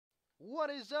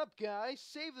What is up, guys?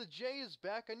 SaveTheJay is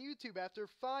back on YouTube after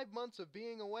 5 months of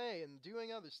being away and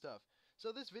doing other stuff.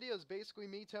 So this video is basically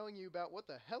me telling you about what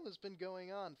the hell has been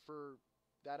going on for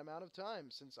that amount of time,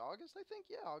 since August, I think?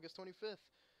 Yeah, August 25th.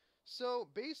 So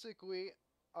basically,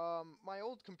 my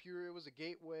old computer, it was a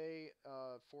Gateway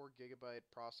 4GB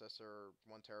processor,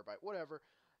 1TB, whatever.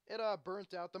 It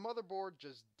burnt out. The motherboard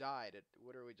just died. It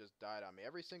literally just died on me.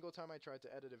 Every single time I tried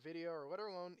to edit a video, or let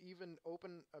alone even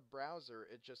open a browser,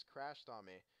 it just crashed on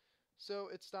me. So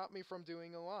it stopped me from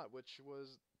doing a lot, which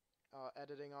was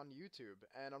editing on YouTube.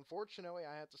 And unfortunately,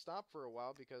 I had to stop for a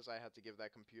while because I had to give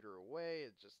that computer away.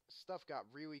 Stuff got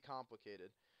really complicated.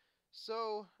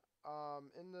 So,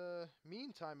 in the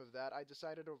meantime of that, I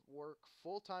decided to work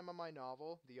full-time on my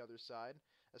novel, The Other Side,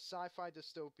 a sci-fi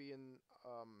dystopian,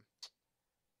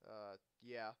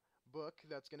 book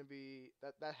that's gonna be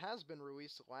that has been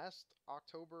released last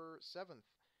October 7th,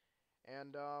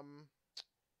 and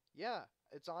yeah,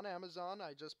 it's on Amazon.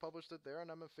 I just published it there, and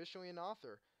I'm officially an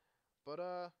author. But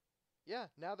yeah,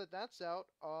 now that that's out,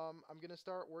 I'm gonna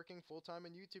start working full time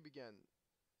on YouTube again.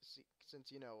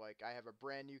 Since like I have a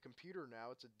brand new computer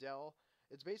now. It's a Dell.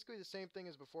 It's basically the same thing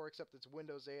as before, except it's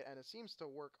Windows 8, and it seems to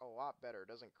work a lot better. It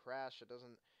doesn't crash. It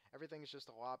doesn't. Everything's just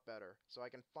a lot better. So I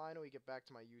can finally get back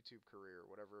to my YouTube career,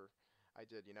 whatever I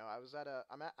did. I was at a.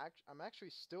 I'm actually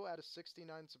still at a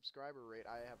 69 subscriber rate.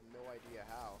 I have no idea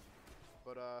how,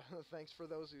 but thanks for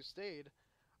those who stayed.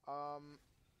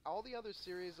 All the other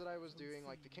series that I was doing,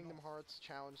 like the Kingdom Hearts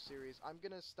Challenge series, I'm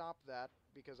gonna stop that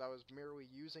because I was merely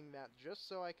using that just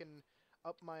so I can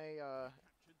up my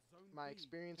my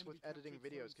experience with editing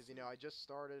videos, because I just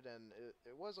started and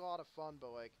it was a lot of fun,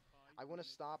 but like I want to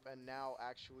stop and now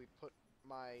actually put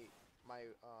my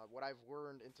what I've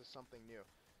learned into something new.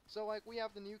 So like we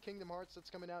have the new Kingdom Hearts that's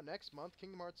coming out next month,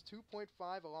 Kingdom Hearts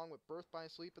 2.5, along with Birth by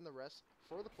Sleep and the rest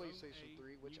for the PlayStation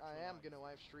 3, which I am gonna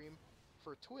live stream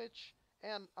for Twitch,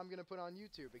 and I'm gonna put on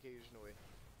YouTube occasionally.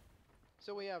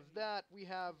 So we have that. We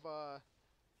have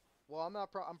well,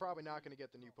 I'm probably not gonna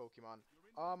get the new Pokemon.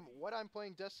 What I'm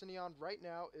playing Destiny on right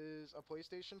now is a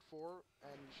PlayStation 4,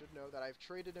 and you should know that I've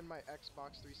traded in my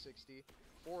Xbox 360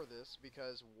 for this,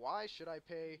 because why should I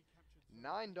pay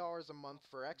 $9 a month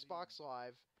for Xbox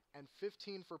Live and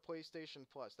 $15 for PlayStation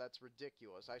Plus? That's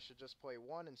ridiculous. I should just play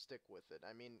one and stick with it.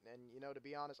 I mean, and to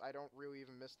be honest, I don't really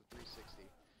even miss the 360.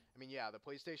 I mean, yeah, the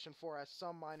PlayStation 4 has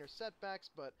some minor setbacks,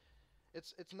 but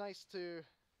it's nice to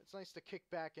kick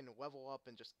back and level up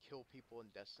and just kill people in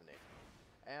Destiny.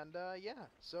 And yeah,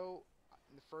 so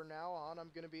for now on, I'm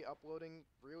gonna be uploading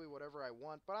really whatever I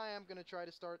want, but I am gonna try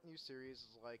to start new series,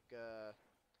 like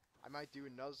I might do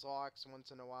Nuzlocke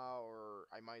once in a while, or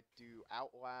I might do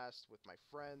Outlast with my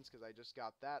friends, because I just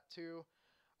got that too.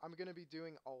 I'm gonna be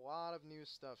doing a lot of new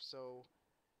stuff, so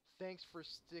thanks for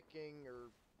sticking,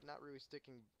 or not really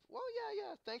sticking, well,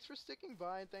 yeah, thanks for sticking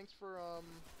by, and thanks for,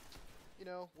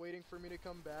 waiting for me to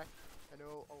come back. I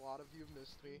know a lot of you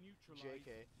missed me,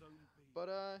 JK. But,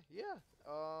 yeah,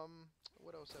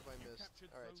 what else have I missed?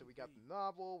 Alright, so we got the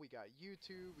novel, we got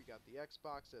YouTube, we got the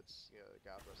Xbox, that's,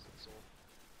 God rest its soul.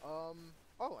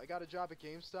 Oh, I got a job at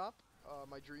GameStop,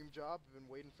 my dream job. I've been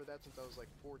waiting for that since I was like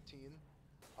 14.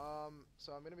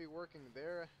 So I'm gonna be working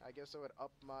there. I guess I would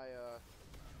up my,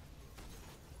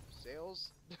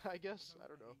 sales, I guess? I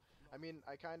don't know. I mean,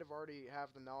 I kind of already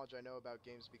have the knowledge I know about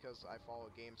games because I follow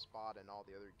GameSpot and all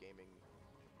the other gaming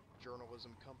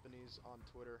journalism companies on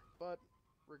Twitter. But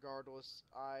regardless,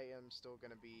 I am still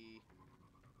going to be,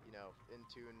 in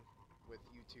tune with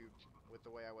YouTube with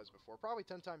the way I was before. Probably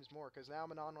 10 times more, because now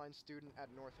I'm an online student at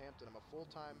Northampton. I'm a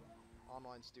full-time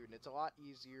online student. It's a lot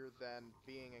easier than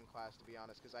being in class, to be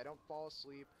honest, because I don't fall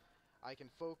asleep. I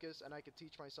can focus, and I can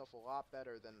teach myself a lot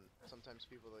better than sometimes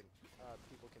people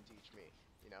can teach me,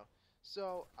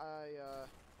 So I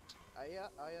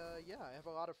have a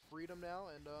lot of freedom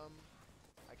now, and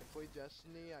I can play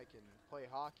Destiny, I can play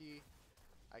hockey,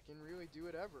 I can really do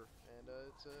whatever, and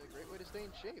it's a great way to stay in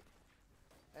shape.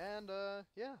 And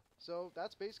yeah, so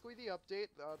that's basically the update.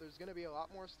 There's gonna be a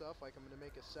lot more stuff. Like, I'm gonna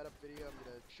make a setup video. I'm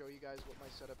gonna show you guys what my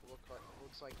setup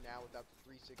looks like now without the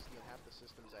 360 and half the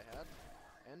systems I had.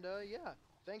 And yeah,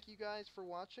 thank you guys for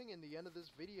watching. In the end of this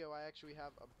video, I actually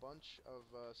have a bunch of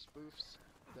spoofs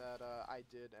that I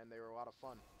did, and they were a lot of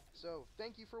fun. So,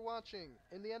 thank you for watching.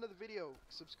 In the end of the video,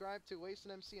 subscribe to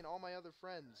LaceNMC and all my other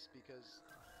friends, because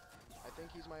I think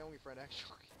he's my only friend,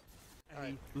 actually.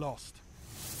 Alright. Lost.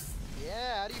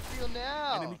 Yeah, how do you feel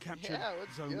now? Enemy captured. Yeah,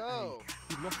 let's Zone go. A.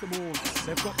 We've lost them all.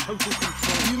 They've got total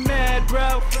control. You mad,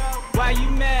 bro? Why you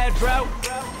mad, bro?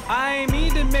 I ain't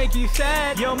mean to make you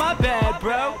sad. Yo, my bad,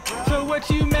 bro. So what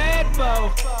you mad for?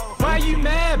 Why you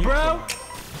mad, bro?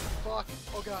 Fuck.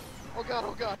 Fuck! Oh god! Oh god!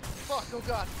 Oh god! Fuck! Oh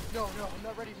god! No, no, I'm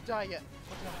not ready to die yet.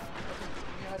 Oh god! Okay,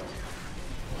 let me hide over here.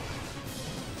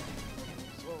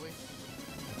 Slowly.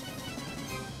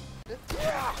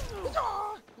 Yeah!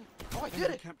 Oh, I did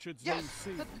Enemy it! captured Yes!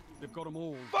 Zone C. They've got them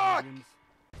all. Fuck! Guardians.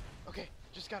 Okay,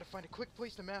 just gotta find a quick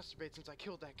place to masturbate since I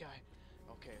killed that guy.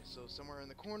 Okay, so somewhere in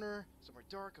the corner, somewhere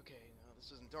dark. Okay, no,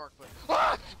 this isn't dark, but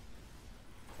ah!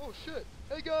 Oh shit!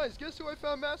 Hey guys, guess who I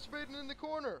found masturbating in the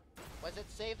corner? Was it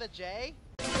SaveTheJay?